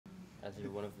as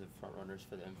you're one of the front runners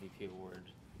for the MVP award,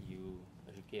 you,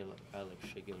 a guy like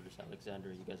Shai Gilgeous-Alexander,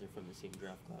 you guys are from the same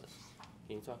draft class.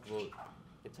 Can you talk about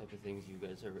the type of things you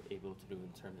guys are able to do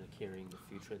in terms of carrying the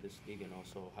future of this league, and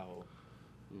also how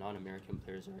non-American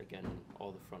players are, again,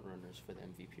 all the front runners for the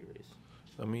MVP race?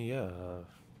 I mean, yeah,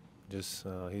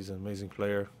 he's an amazing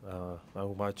player.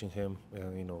 I'm watching him,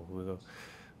 and we go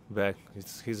back.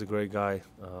 He's a great guy,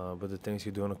 but the things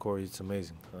he do on the court, it's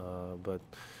amazing. But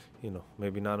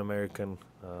maybe not American.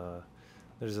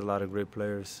 There's a lot of great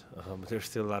players, but there's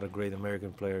still a lot of great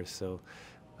American players. So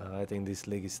I think this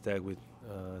league is stacked with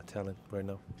talent right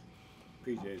now.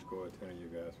 PJ scored 10 of you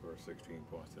guys for 16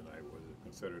 points tonight. Was it a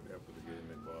considered effort to get him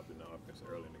involved in the offense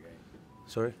early in the game?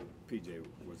 Sorry? PJ,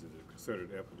 was it a considered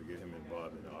effort to get him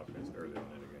involved in the offense early in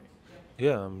the game?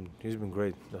 Yeah, he's been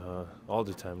great all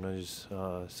the time. Not just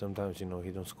sometimes he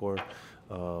don't score,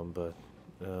 but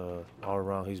all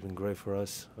around he's been great for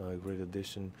us. Great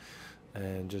addition,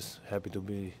 and just happy to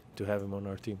have him on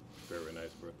our team. Very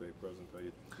nice birthday present for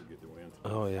you to get the win.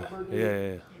 Oh yeah.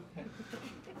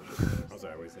 I'm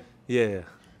sorry, what you say? Yeah.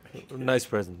 Nice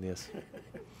present, yes.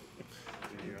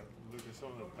 Luka,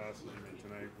 some of the passes you made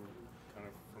tonight were kind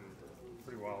of from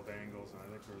pretty wild angles, and I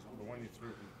think there was the one you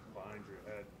threw from behind your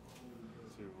head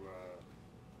to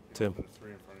Tim. The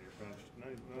three in front of your bench.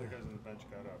 None of the guys on the bench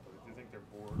got up, but do you think they're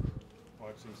bored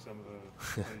watching some of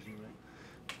the plays you make?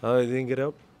 Oh, they didn't get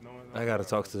up? No, I got to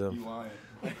talk to them. You lying.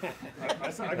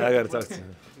 I got to talk to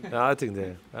them. No, I think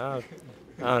they. I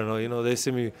don't know. They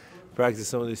see me practice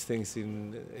some of these things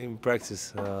in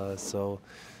practice, so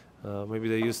maybe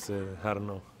they used to. I don't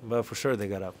know, but for sure they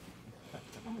got up.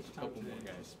 How much time did you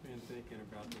guys spend thinking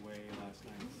about the way last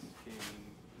night's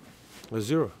game?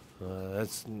 Zero.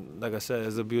 That's like I said.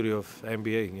 That's the beauty of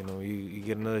NBA. You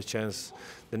get another chance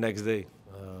the next day.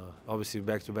 Obviously,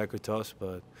 back to back are tough,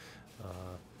 but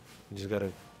you just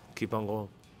gotta keep on going.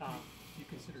 Do you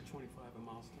consider 25 a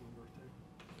milestone birthday?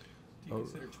 Do you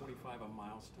consider 25 a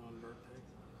milestone birthday?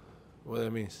 What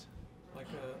that means? Like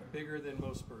bigger than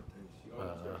most birthdays?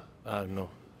 I don't know.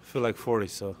 I feel like 40,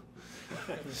 so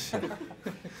I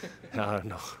don't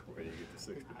know. Where do you get the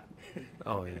 60?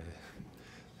 Oh yeah.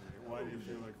 Why do you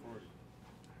feel like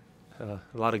 40?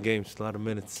 A lot of games, a lot of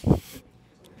minutes,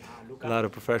 a lot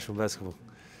of professional basketball.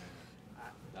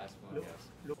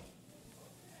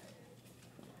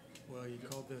 Well, you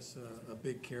called this a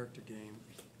big character game.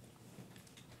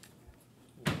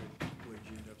 What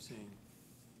did you end up seeing?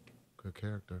 Good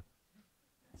character.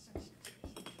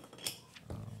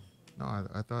 No,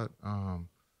 I thought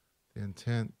the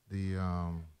intent, the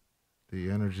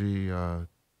energy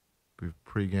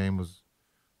pre-game was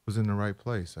in the right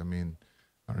place. I mean,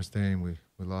 understanding we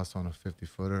lost on a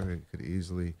 50-footer, it could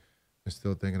easily been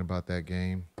still thinking about that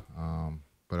game.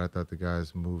 But I thought the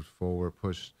guys moved forward,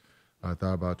 pushed. I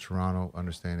thought about Toronto,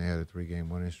 understanding they had a 3-game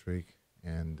winning streak,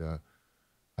 and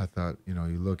I thought, you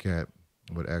look at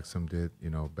what Exum did,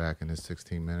 back in his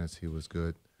 16 minutes, he was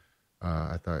good.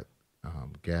 I thought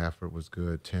Gafford was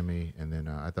good, Timmy, and then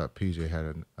I thought PJ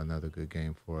had another good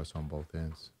game for us on both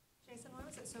ends. Jason, why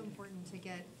was it so important to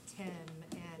get Tim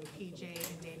and PJ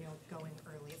and Daniel going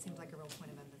early? It seems like a real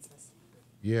point of emphasis.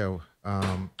 Yeah,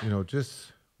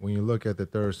 just when you look at the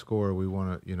third score, we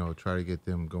want to, try to get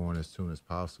them going as soon as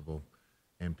possible.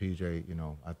 And PJ,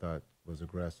 I thought was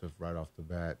aggressive right off the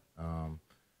bat.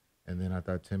 And then I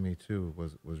thought Timmy, too,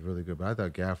 was really good. But I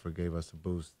thought Gafford gave us a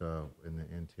boost in the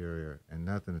interior. And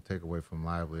nothing to take away from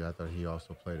Lively. I thought he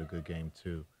also played a good game,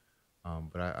 too.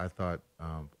 But I thought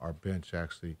our bench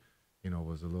actually,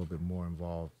 was a little bit more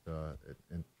involved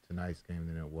in tonight's game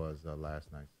than it was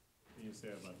last night. What can you say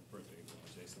about the birthday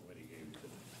boy, Jason, what he gave you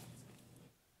tonight?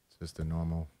 It's just a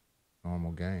normal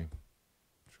game,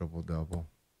 triple-double.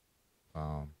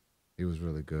 He was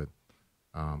really good.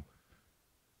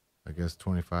 I guess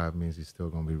 25 means he's still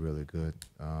going to be really good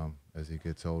as he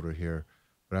gets older here.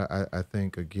 But I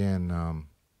think, again,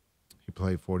 he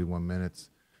played 41 minutes.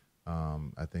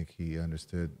 I think he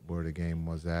understood where the game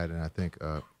was at. And I think,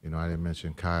 I didn't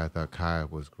mention Kai. I thought Kai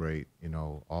was great,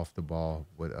 off the ball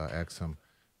with Exum,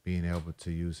 being able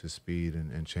to use his speed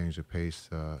and change the pace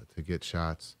to get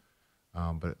shots.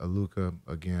 But Luka,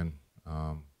 again,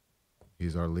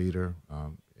 he's our leader,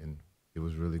 and he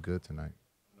was really good tonight.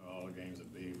 All the games are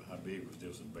big, but how big was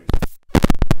this one?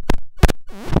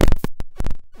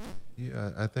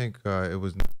 Yeah, I think it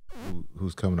was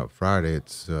who's coming up Friday.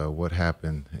 It's what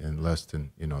happened in less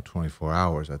than 24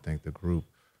 hours. I think the group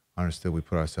understood we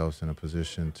put ourselves in a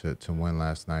position to win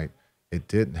last night. It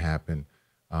didn't happen.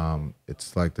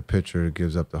 It's like the pitcher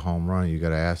gives up the home run. You got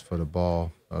to ask for the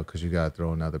ball because you got to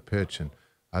throw another pitch. And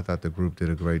I thought the group did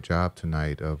a great job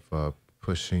tonight of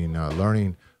pushing,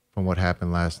 learning from what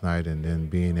happened last night, and then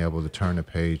being able to turn the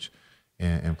page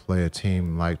and play a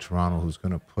team like Toronto who's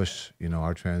going to push.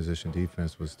 Our transition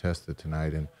defense was tested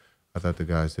tonight, and I thought the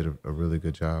guys did a really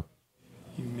good job.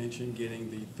 You mentioned getting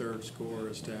the third score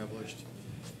established.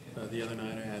 The other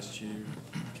night I asked you,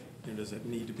 does it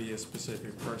need to be a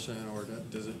specific person, or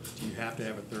do you have to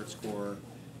have a third scorer?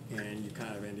 And you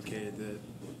kind of indicated that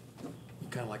you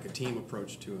kind of like a team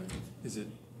approach to it. Is it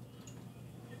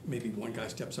maybe one guy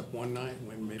steps up one night,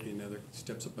 when maybe another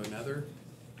steps up another?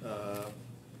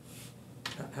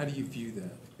 How do you view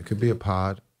that? It could be a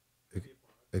pod.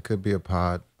 It could be a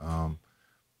pod,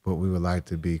 but we would like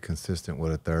to be consistent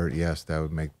with a third. Yes, that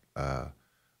would make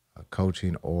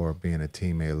coaching or being a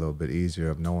teammate a little bit easier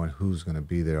of knowing who's going to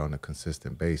be there on a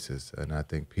consistent basis. And I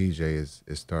think PJ is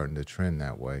starting to trend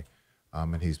that way,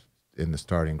 and he's in the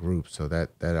starting group. So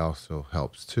that also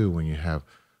helps too when you have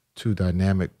two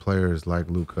dynamic players like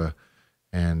Luka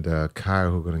and Kyrie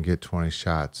who are going to get 20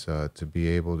 shots, to be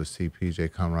able to see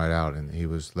PJ come right out. And he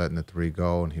was letting the three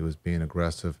go, and he was being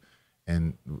aggressive.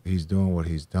 And he's doing what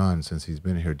he's done since he's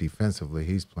been here defensively.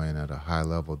 He's playing at a high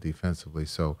level defensively.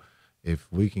 So if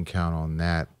we can count on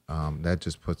that, that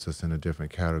just puts us in a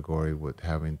different category with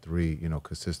having three,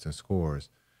 consistent scores.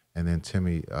 And then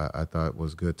Timmy, I thought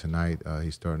was good tonight.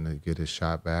 He's starting to get his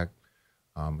shot back.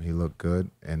 He looked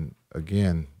good. And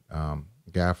again,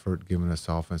 Gafford giving us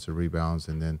offensive rebounds.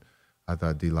 And then I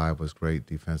thought D-Live was great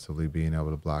defensively, being able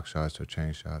to block shots or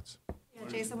change shots. Yeah,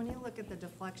 Jason, when you look at the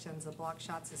deflections, the block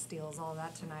shots, the steals, all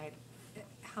that tonight,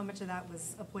 how much of that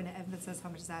was a point of emphasis? How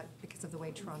much is that because of the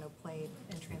way Toronto played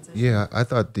in transition? Yeah, I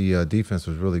thought the defense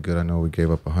was really good. I know we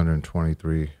gave up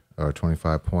 123 or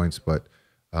 25 points, but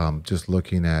just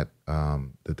looking at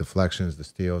the deflections, the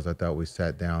steals, I thought we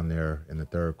sat down there in the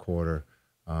third quarter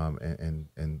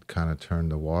and kind of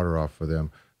turned the water off for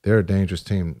them. They're a dangerous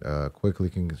team. Quickley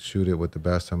can shoot it with the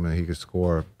best. I mean, he could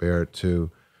score. Barrett too.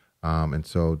 And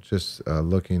so just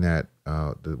looking at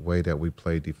the way that we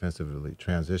played defensively,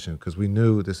 transition, because we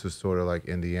knew this was sort of like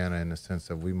Indiana in the sense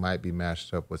that we might be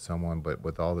matched up with someone, but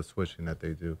with all the switching that they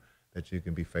do, that you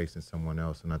can be facing someone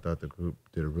else. And I thought the group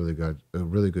did a really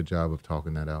good job of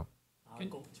talking that out.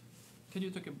 Can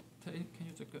you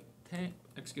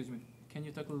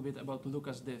talk a little bit about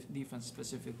Luka's defense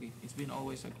specifically? It's been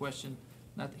always a question,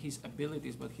 not his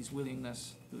abilities, but his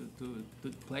willingness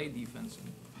to play defense.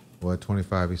 Well, at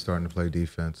 25, he's starting to play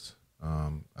defense.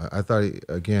 I thought,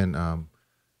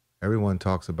 everyone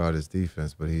talks about his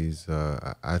defense, but he's,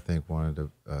 I think, one of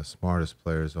the smartest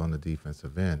players on the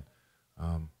defensive end.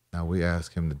 Now, we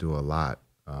ask him to do a lot,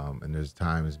 and there's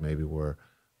times maybe where,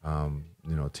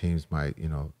 teams might,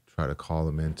 try to call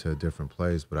him into different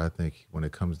plays, but I think when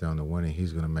it comes down to winning,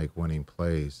 he's going to make winning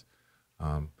plays.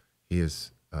 He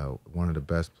is one of the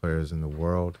best players in the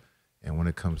world. And when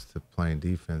it comes to playing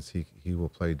defense, he will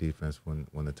play defense when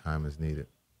the time is needed.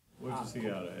 What did you see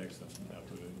out of Exum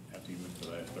after you went the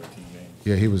last 13 games?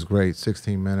 Yeah, he was great.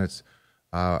 16 minutes.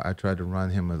 I tried to run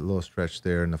him a little stretch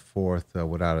there in the fourth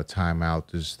without a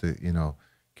timeout, just to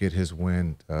get his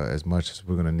win as much as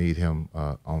we're going to need him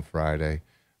on Friday.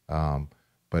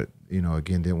 But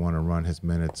again, didn't want to run his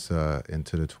minutes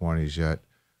into the 20s yet.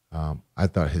 I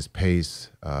thought his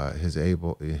pace,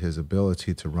 his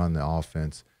ability to run the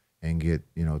offense and get,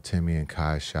 Timmy and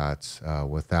Kai shots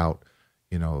without,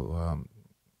 it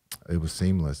was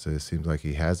seamless. It seems like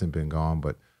he hasn't been gone,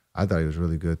 but I thought he was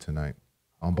really good tonight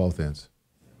on both ends.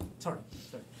 Sorry.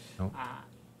 No?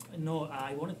 No,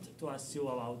 I wanted to ask you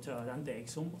about Dante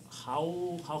Exum.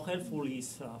 How helpful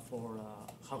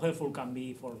how helpful can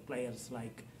be for players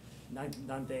like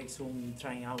Dante Exum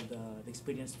trying out the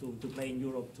experience to play in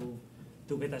Europe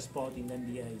to get a spot in the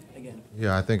NBA again?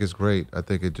 Yeah, I think it's great. I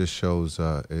think it just shows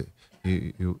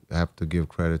you have to give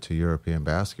credit to European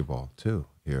basketball too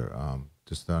here,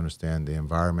 just to understand the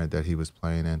environment that he was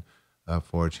playing in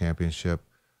for a championship,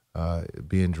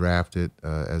 being drafted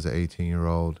as an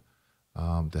 18-year-old,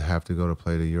 to have to go to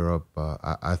play to Europe.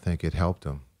 I think it helped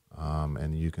him,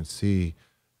 and you can see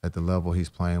at the level he's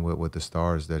playing with the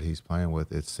stars that he's playing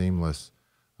with, it's seamless.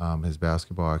 His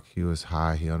basketball IQ is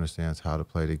high. He understands how to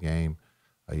play the game.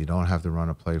 You don't have to run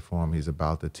a play for him. He's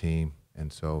about the team,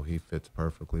 and so he fits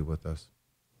perfectly with us.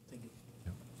 Thank you.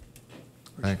 Yeah.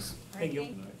 Thanks. Thank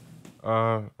you.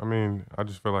 I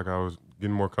just feel like I was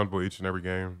getting more comfortable each and every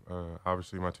game.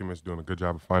 Obviously, my teammates doing a good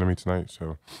job of finding me tonight.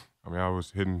 So, I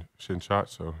was hitting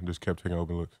shots, so just kept taking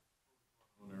open looks.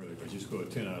 Early, but you scored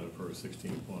 10 out of the first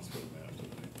 16 points for the Mavs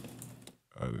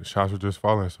tonight. The shots were just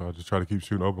falling, so I just try to keep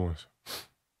shooting open ones.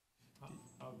 How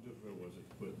difficult was it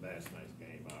to put last night's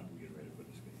game out and get ready for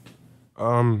this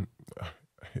game?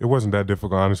 it wasn't that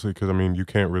difficult, honestly, because, I mean, you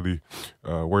can't really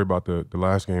worry about the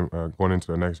last game going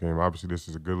into the next game. Obviously, this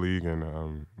is a good league,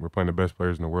 and we're playing the best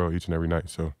players in the world each and every night.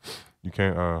 So you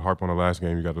can't harp on the last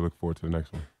game. You got to look forward to the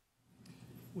next one.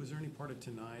 Was there any part of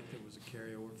tonight that was a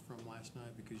carryover from last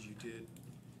night? Because you did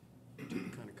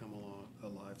kind of come along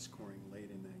alive scoring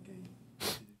late in that game.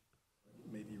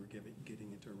 Maybe you were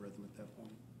getting into a rhythm at that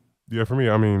point. Yeah, for me,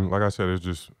 I mean, like I said, it's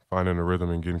just finding a rhythm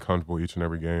and getting comfortable each and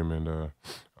every game. And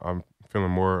I'm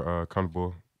feeling more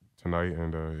comfortable tonight,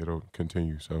 and it'll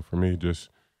continue. So for me, just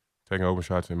taking open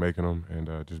shots and making them,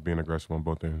 and just being aggressive on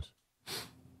both ends.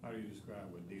 How do you describe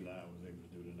what D-Line was able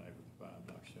to do tonight with the 5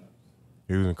 block shots?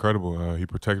 He was incredible. He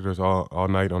protected us all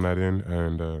night on that end,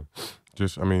 and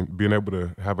just, I mean, being able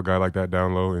to have a guy like that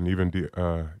down low, and even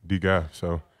D-Gaff.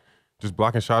 So just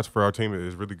blocking shots for our team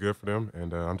is really good for them,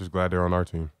 and I'm just glad they're on our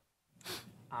team.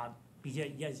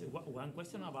 PJ, yes, one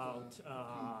question about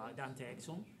Dante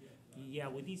Exum. Yeah,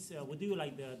 what do you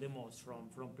like the most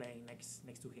from playing next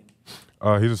to him?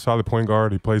 He's a solid point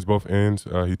guard. He plays both ends.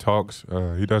 He talks.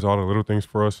 He does all the little things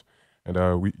for us. And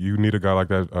you need a guy like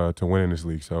that to win in this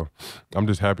league. So I'm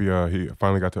just happy he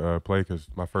finally got to play, because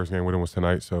my first game with him was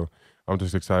tonight. So I'm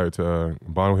just excited to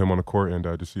bond with him on the court and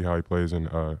just see how he plays in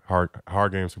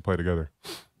hard games to play together.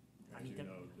 Actually, you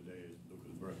know, today is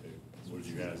Luka's birthday. What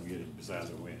did you guys get besides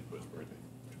a win for his birthday?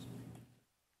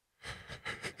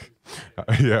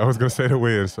 Yeah, I was going to say the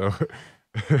win. So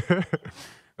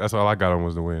that's all I got on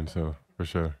was the win. So for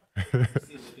sure. You see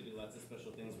Luka do lots of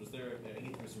special things. Was there,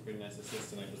 he threw some pretty nice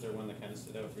assists tonight. Was there one that kind of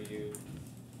stood out for you?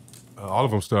 All of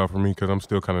them stood out for me because I'm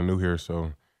still kind of new here.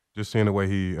 So just seeing the way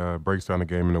he breaks down the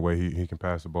game and the way he can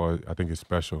pass the ball, I think is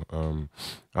special.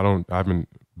 I haven't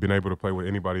been able to play with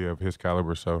anybody of his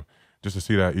caliber. So just to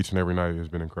see that each and every night has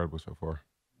been incredible so far.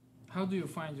 How do you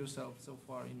find yourself so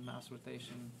far in Mavs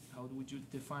rotation? How would you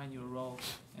define your role,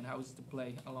 and how is it to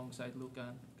play alongside Luka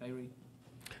and Kyrie?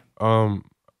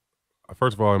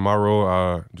 First of all, in my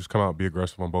role, just come out, be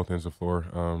aggressive on both ends of the floor,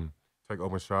 take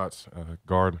open shots,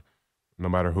 guard no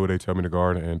matter who they tell me to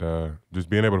guard, and just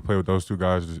being able to play with those two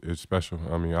guys is special.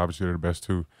 I mean, obviously they're the best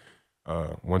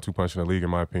 1-2 punch in the league, in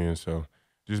my opinion. So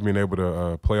just being able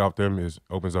to play off them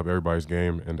opens up everybody's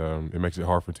game, and it makes it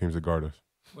hard for teams to guard us.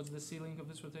 What's the ceiling of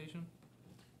this rotation?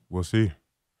 We'll see.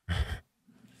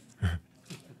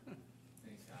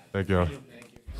 Thank y'all.